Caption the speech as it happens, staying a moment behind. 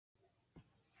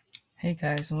Hey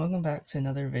guys, and welcome back to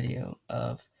another video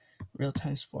of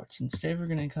Real-Time Sports. And today we're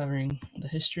going to be covering the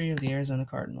history of the Arizona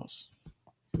Cardinals.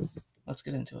 Let's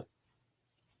get into it.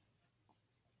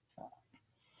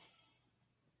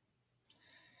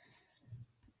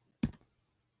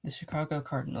 The Chicago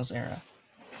Cardinals era.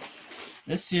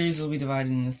 This series will be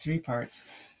divided into 3 parts,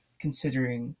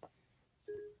 considering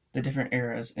the different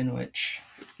eras in which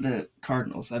the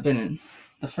Cardinals have been in.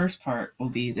 The first part will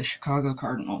be the Chicago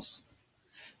Cardinals,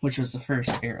 which was the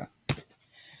first era.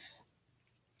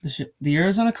 The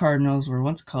Arizona Cardinals were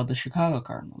once called the Chicago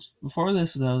Cardinals. Before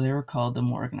this, though, they were called the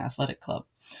Morgan Athletic Club.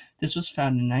 This was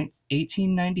founded in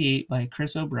 1898 by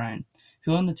Chris O'Brien,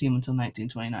 who owned the team until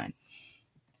 1929.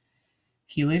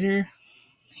 He later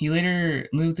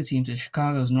moved the team to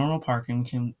Chicago's Normal Park and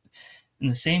became in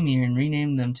the same year and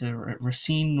renamed them to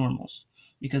Racine Normals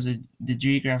because of the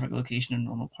geographic location of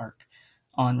Normal Park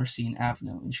on Racine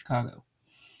Avenue in Chicago.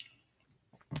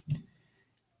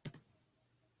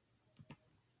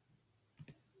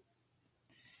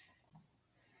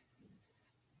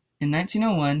 In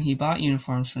 1901, he bought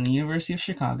uniforms from the University of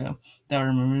Chicago that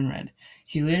were maroon red.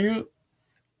 He later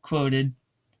quoted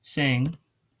saying,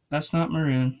 "That's not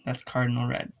maroon, that's cardinal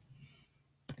red."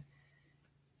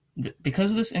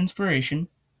 Because of this inspiration,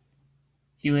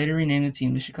 he later renamed the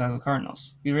team the Chicago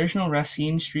Cardinals. The original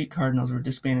Racine Street Cardinals were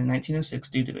disbanded in 1906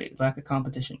 due to a lack of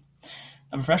competition.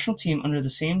 A professional team under the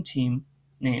same team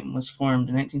name was formed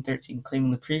in 1913,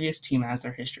 claiming the previous team as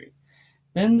their history.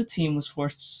 Then the team was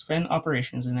forced to suspend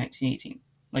operations in 1918,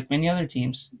 like many other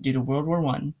teams, due to World War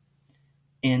I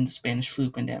and the Spanish flu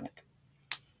pandemic.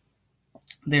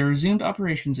 They resumed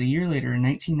operations a year later in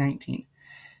 1919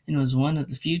 and was one of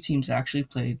the few teams that actually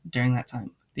played during that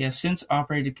time. They have since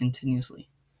operated continuously.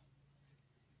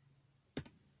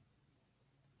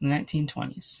 The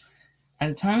 1920s. At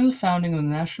the time of the founding of the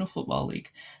National Football League,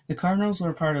 the Cardinals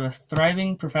were part of a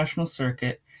thriving professional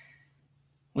circuit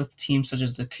with teams such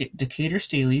as the Decatur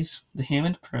Staleys, the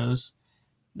Hammond Pros,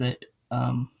 the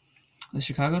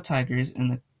Chicago Tigers,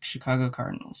 and the Chicago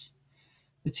Cardinals.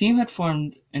 The team had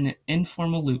formed an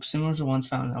informal loop similar to ones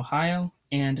found in Ohio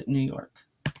and New York,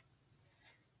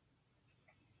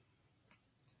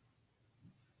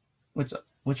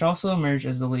 which also emerged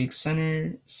as the league's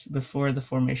centers before the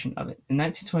formation of it. In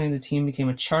 1920, the team became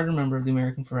a charter member of the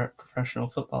American Professional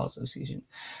Football Association,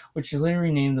 which was later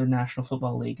renamed the National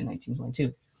Football League in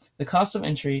 1922. The cost of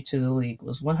entry to the league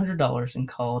was $100 and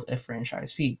called a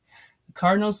franchise fee. The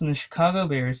Cardinals and the Chicago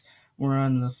Bears were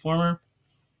on the former,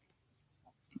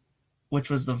 which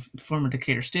was the former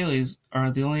Decatur Staleys,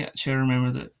 are the only charter member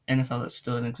of the NFL that's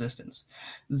still in existence,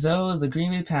 though the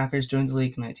Green Bay Packers joined the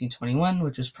league in 1921,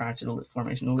 which was prior to the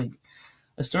formation of the league.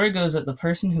 The story goes that the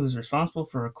person who was responsible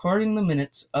for recording the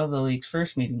minutes of the league's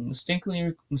first meeting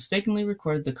mistakenly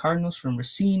recorded the Cardinals from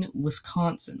Racine,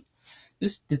 Wisconsin.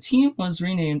 The team was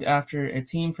renamed after a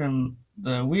team from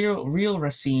the real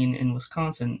Racine in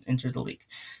Wisconsin entered the league.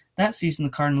 That season,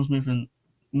 the Cardinals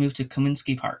moved to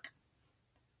Comiskey Park.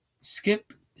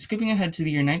 Skipping ahead to the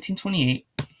year 1928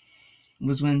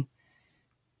 was when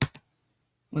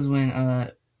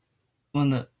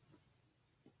the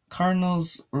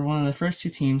Cardinals were one of the first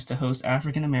 2 teams to host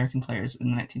African American players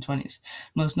in the 1920s,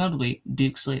 most notably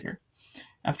Duke Slater.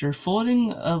 After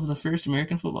folding of the first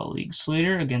American Football League,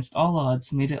 Slater, against all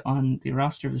odds, made it on the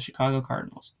roster of the Chicago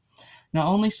Cardinals. Not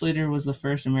only Slater was the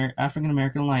first African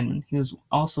American lineman, he was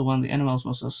also one of the NFL's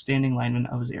most outstanding linemen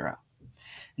of his era.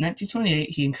 In 1928,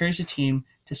 he encouraged the team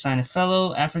to sign a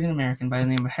fellow African American by the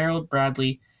name of Harold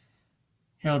Bradley,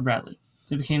 who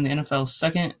became the NFL's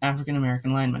second African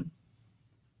American lineman.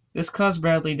 This caused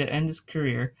Bradley to end his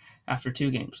career after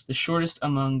 2 games, the shortest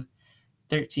among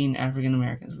 13 African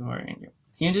Americans before injury.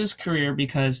 He ended his career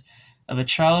because of a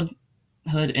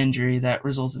childhood injury that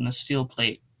resulted in a steel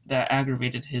plate that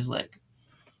aggravated his leg.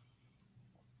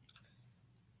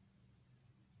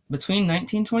 Between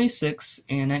 1926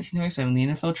 and 1927, the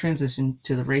NFL transitioned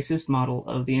to the racist model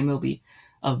of the MLB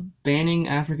of banning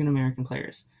African American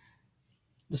players.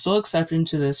 The sole exception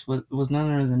to this was none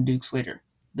other than Duke Slater.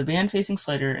 The ban facing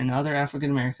Slater and other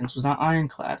African Americans was not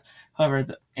ironclad.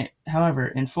 However,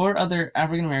 and 4 other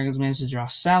African Americans managed to draw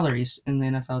salaries in the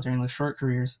NFL during their short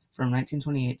careers from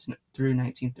 1928 through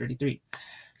 1933.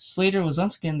 Slater was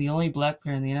once again the only black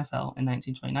player in the NFL in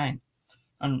 1929.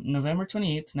 On November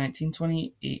 28,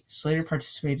 1928, Slater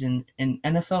participated in an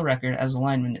NFL record as a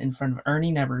lineman in front of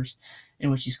Ernie Nevers, in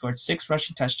which he scored 6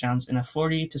 rushing touchdowns in a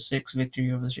 40-6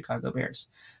 victory over the Chicago Bears.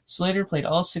 Slater played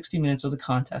all 60 minutes of the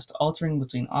contest, altering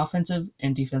between offensive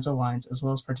and defensive lines, as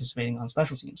well as participating on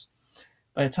special teams.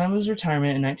 By the time of his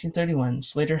retirement in 1931,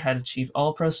 Slater had achieved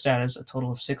All-Pro status a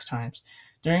total of 6 times,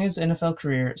 During his NFL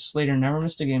career, Slater never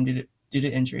missed a game due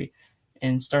to injury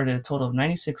and started a total of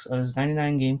 96 of his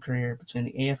 99-game career between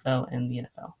the AFL and the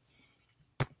NFL.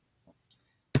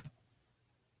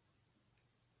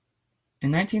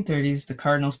 In the 1930s, the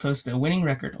Cardinals posted a winning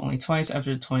record only twice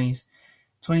after the 20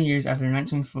 years after the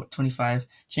 1925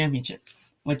 championship,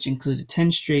 which included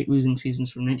 10 straight losing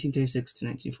seasons from 1936 to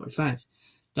 1945.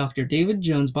 Dr. David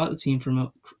Jones bought the team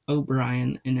from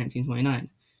O'Brien in 1929.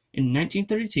 In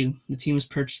 1932, the team was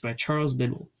purchased by Charles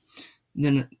Bidwell,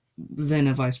 then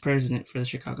a vice president for the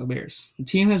Chicago Bears. The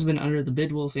team has been under the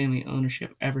Bidwell family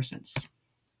ownership ever since.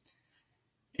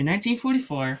 In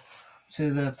 1944,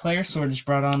 to the player shortage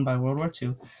brought on by World War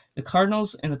II, the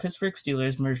Cardinals and the Pittsburgh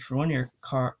Steelers merged for 1 year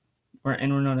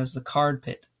and were known as the Card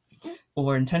Pit,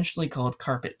 or intentionally called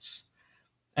Carpets,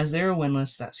 as they were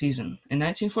winless that season. In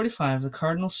 1945, the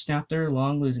Cardinals snapped their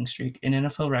long losing streak, an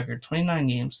NFL record 29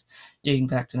 games dating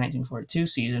back to the 1942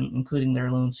 season, including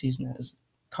their lone season as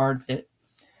Card Pit,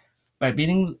 by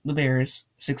beating the Bears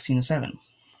 16-7.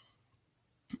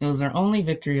 It was their only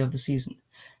victory of the season.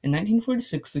 In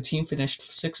 1946, the team finished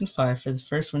 6-5 for the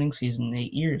first winning season in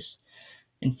 8 years.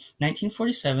 In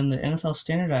 1947, the NFL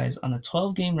standardized on a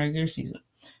 12-game regular season.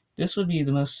 This would be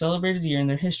the most celebrated year in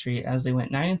their history, as they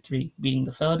went 9-3, beating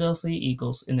the Philadelphia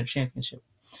Eagles in their championship.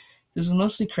 This is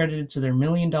mostly credited to their $1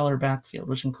 million backfield,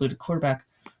 which included quarterback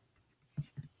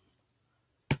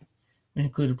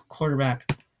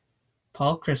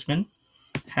Paul Christman,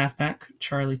 halfback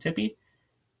Charlie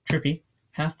Trippy,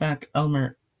 halfback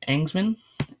Elmer Angsman,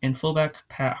 and fullback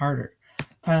Pat Harder,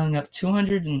 piling up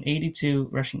 282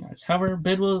 rushing yards. However,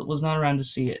 Bidwell was not around to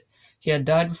see it. He had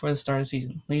died before the start of the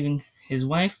season, leaving his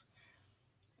wife,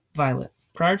 Violet.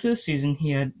 Prior to the season,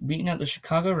 he had beaten out the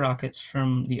Chicago Rockets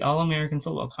from the All-American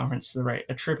Football Conference to the right,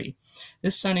 a Trippy.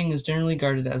 This signing is generally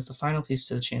regarded as the final piece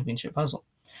to the championship puzzle.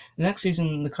 The next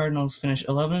season, the Cardinals finished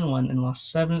 11-1 and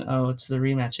lost 7-0 to the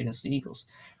rematch against the Eagles,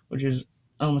 which is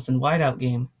almost a whiteout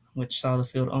game, which saw the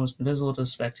field almost invisible to the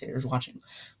spectators watching,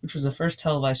 which was the first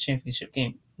televised championship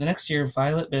game. The next year,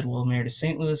 Violet Bidwell married a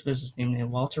St. Louis businessman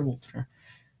named Walter Wolfner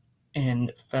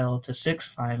and fell to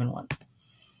 6-5-1.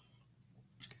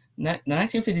 The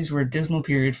 1950s were a dismal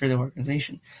period for the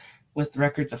organization, with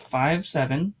records of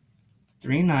 5-7,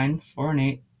 3-9,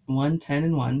 4-8,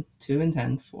 1-10-1,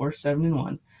 2-10,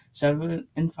 4-7-1,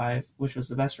 7-5, which was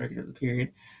the best record of the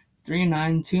period,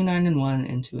 3-9, 2-9-1,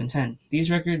 and 2-10.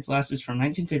 These records lasted from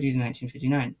 1950 to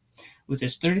 1959. With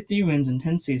its 33 wins in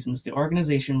 10 seasons, the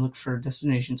organization looked for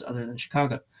destinations other than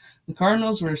Chicago. The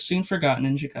Cardinals were soon forgotten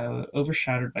in Chicago,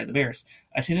 overshadowed by the Bears.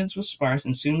 Attendance was sparse,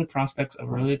 and soon the prospects of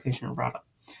relocation were brought up.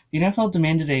 The NFL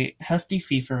demanded a hefty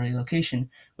fee for relocation,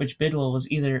 which Bidwell was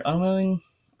either unwilling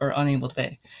or unable to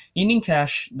pay. Needing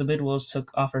cash, the Bidwells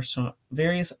took offers from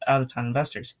various out-of-town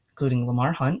investors, including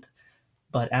Lamar Hunt,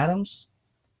 Bud Adams,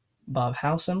 Bob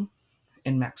Howsam,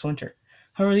 and Max Winter.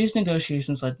 However, these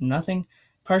negotiations led to nothing,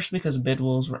 partially because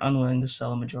Bidwells were unwilling to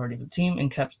sell a majority of the team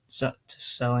and kept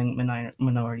selling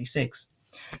minority stakes.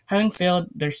 Having failed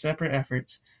their separate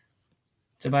efforts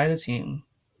to buy the team,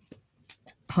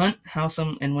 Hunt,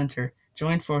 Howsam, and Winter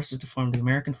joined forces to form the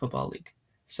American Football League.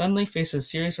 Suddenly faced with a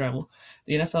serious rival,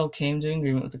 the NFL came to an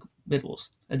agreement with the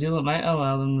Bidwells, a deal that might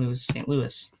allow them to move to St.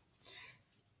 Louis,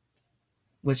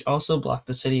 which also blocked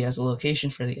the city as a location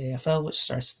for the AFL, which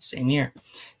starts the same year.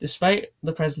 Despite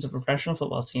the presence of a professional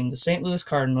football team, the St. Louis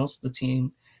Cardinals,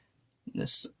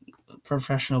 this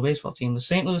professional baseball team, the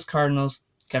St. Louis Cardinals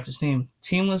kept its name. The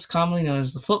team was commonly known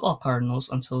as the Football Cardinals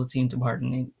until the team departed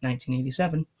in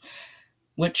 1987.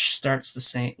 Which starts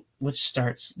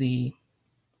the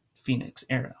Phoenix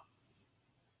era.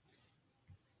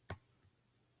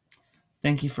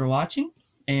 Thank you for watching,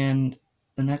 and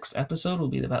the next episode will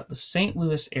be about the St.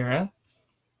 Louis era,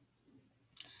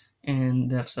 and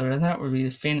the episode of that will be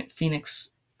the Phoenix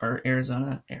or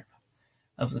Arizona era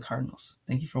of the Cardinals.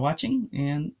 Thank you for watching,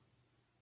 and